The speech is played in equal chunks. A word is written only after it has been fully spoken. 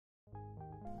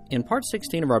In part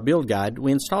 16 of our build guide,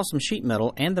 we install some sheet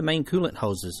metal and the main coolant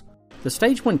hoses. The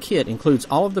Stage 1 kit includes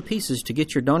all of the pieces to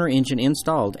get your donor engine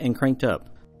installed and cranked up.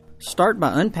 Start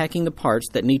by unpacking the parts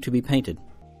that need to be painted.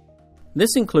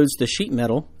 This includes the sheet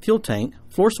metal, fuel tank,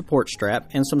 floor support strap,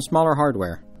 and some smaller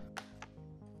hardware.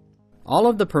 All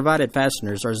of the provided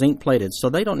fasteners are zinc plated, so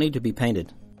they don't need to be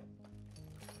painted.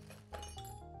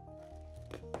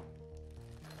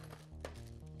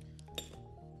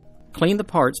 Clean the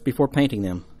parts before painting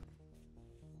them.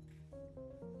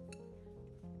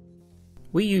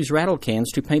 We use rattle cans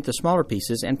to paint the smaller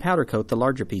pieces and powder coat the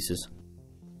larger pieces.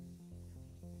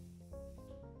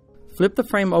 Flip the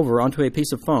frame over onto a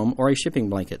piece of foam or a shipping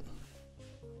blanket.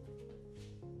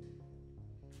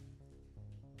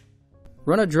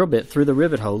 Run a drill bit through the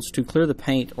rivet holes to clear the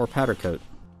paint or powder coat.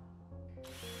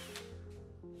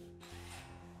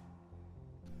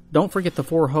 Don't forget the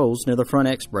 4 holes near the front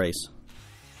X brace.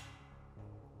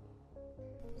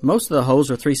 Most of the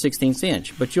holes are 3/16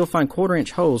 inch, but you'll find 1/4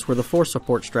 inch holes where the floor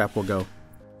support strap will go.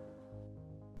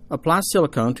 Apply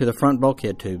silicone to the front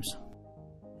bulkhead tubes.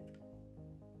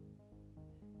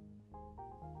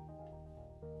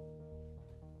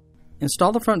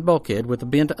 Install the front bulkhead with the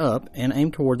bend up and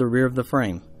aim toward the rear of the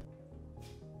frame.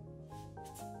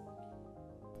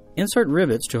 Insert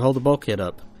rivets to hold the bulkhead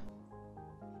up.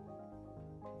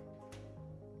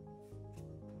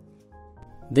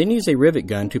 Then use a rivet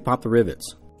gun to pop the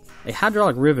rivets. A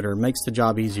hydraulic riveter makes the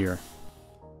job easier.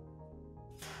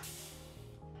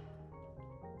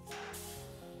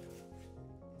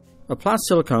 Apply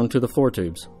silicone to the floor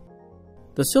tubes.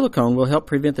 The silicone will help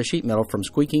prevent the sheet metal from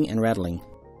squeaking and rattling.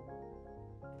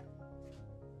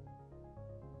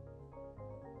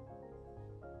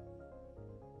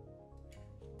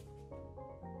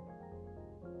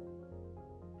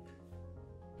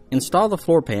 Install the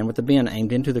floor pan with the bin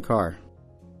aimed into the car.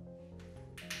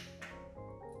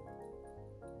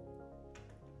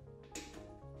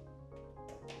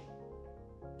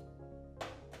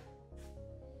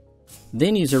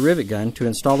 Then use a rivet gun to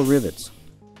install the rivets.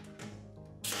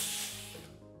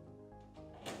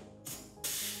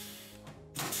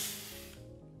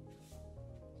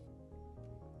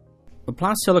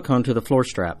 Apply silicone to the floor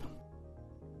strap.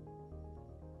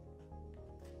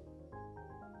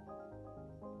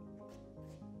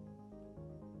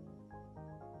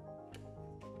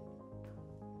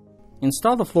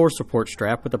 Install the floor support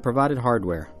strap with the provided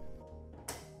hardware.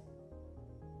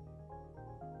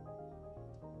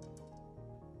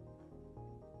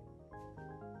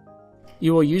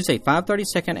 You will use a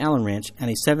 5/32 Allen wrench and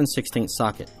a 7/16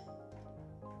 socket.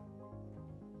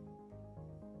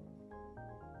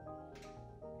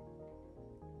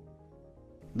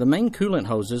 The main coolant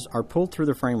hoses are pulled through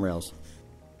the frame rails.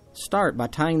 Start by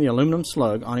tying the aluminum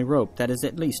slug on a rope that is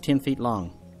at least 10 feet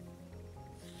long.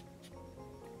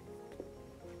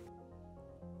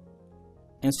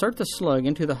 Insert the slug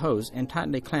into the hose and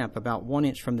tighten a clamp about 1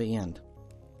 inch from the end.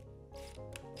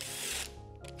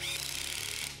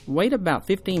 Wait about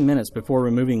 15 minutes before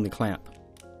removing the clamp.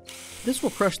 This will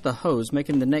crush the hose,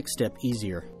 making the next step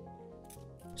easier.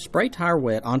 Spray tire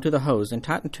wet onto the hose and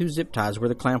tighten 2 zip ties where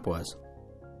the clamp was.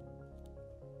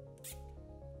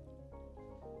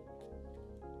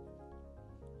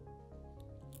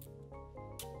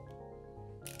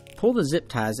 Pull the zip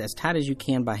ties as tight as you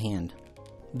can by hand.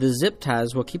 The zip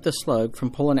ties will keep the slug from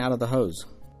pulling out of the hose.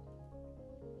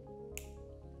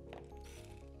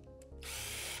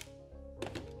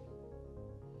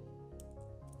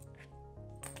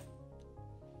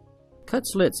 Cut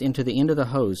slits into the end of the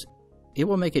hose. It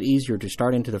will make it easier to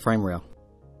start into the frame rail.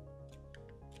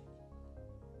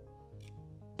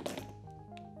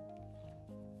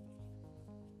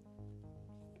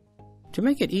 To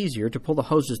make it easier to pull the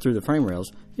hoses through the frame rails,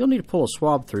 you'll need to pull a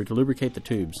swab through to lubricate the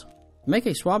tubes. Make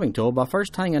a swabbing tool by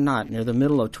first tying a knot near the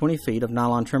middle of 20 feet of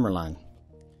nylon trimmer line.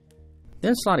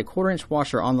 Then slide a 1/4 inch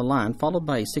washer on the line, followed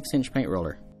by a 6-inch paint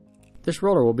roller. This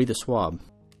roller will be the swab.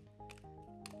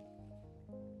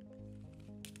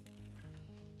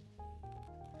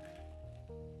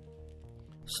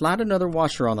 Slide another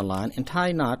washer on the line and tie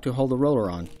a knot to hold the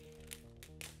roller on.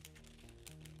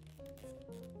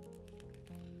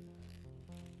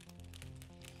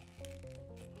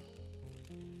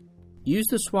 Use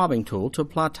the swabbing tool to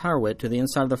apply tire wet to the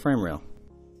inside of the frame rail.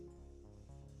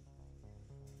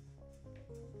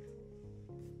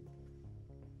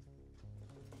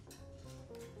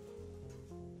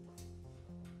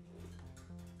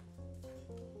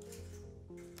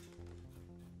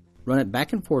 Run it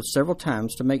back and forth several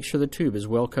times to make sure the tube is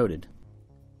well coated.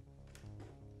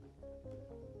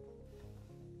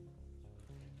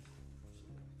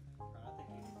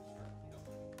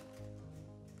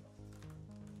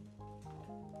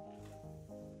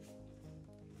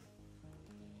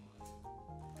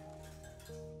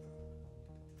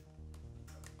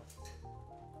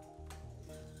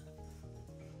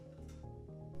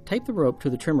 Tape the rope to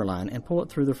the trimmer line and pull it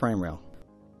through the frame rail.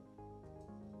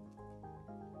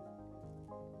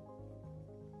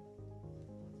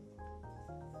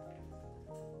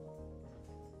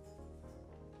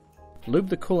 Lube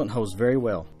the coolant hose very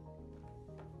well.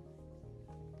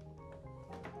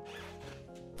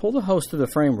 Pull the hose through the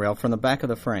frame rail from the back of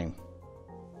the frame.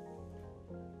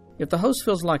 If the hose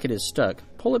feels like it is stuck,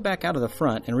 pull it back out of the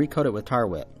front and recoat it with tire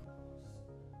wet.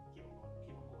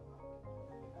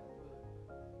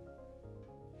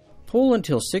 Pull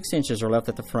until 6 inches are left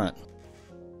at the front.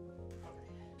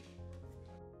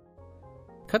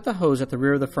 Cut the hose at the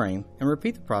rear of the frame and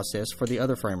repeat the process for the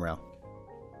other frame rail.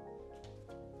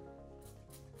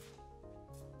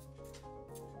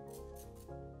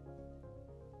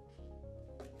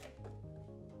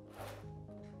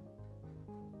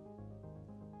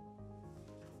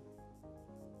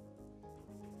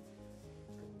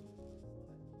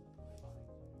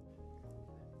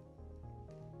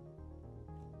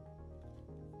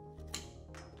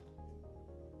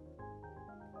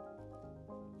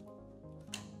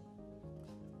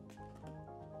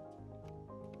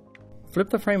 Flip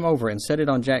the frame over and set it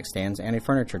on jack stands and a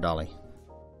furniture dolly.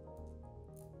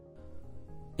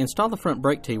 Install the front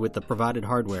brake tee with the provided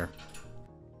hardware.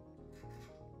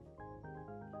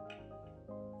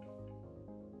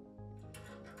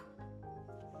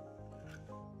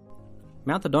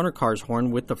 Mount the donor car's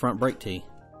horn with the front brake tee.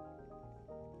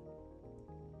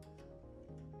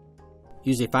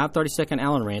 Use a 5/32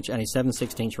 Allen wrench and a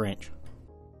 7/16 wrench.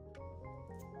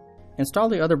 Install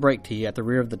the other brake tee at the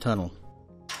rear of the tunnel.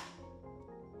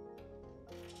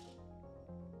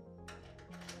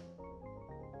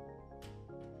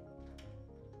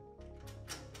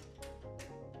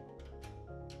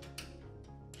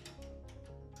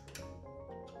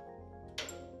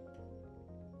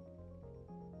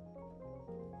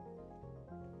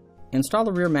 Install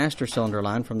the rear master cylinder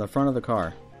line from the front of the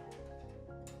car.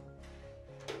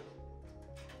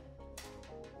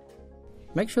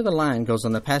 Make sure the line goes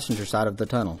on the passenger side of the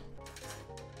tunnel.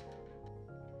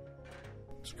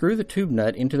 Screw the tube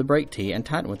nut into the brake tee and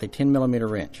tighten with a 10mm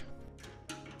wrench.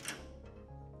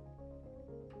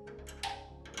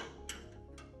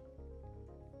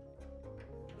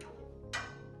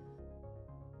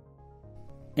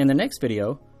 In the next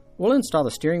video, we'll install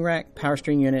the steering rack, power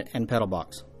steering unit, and pedal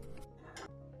box.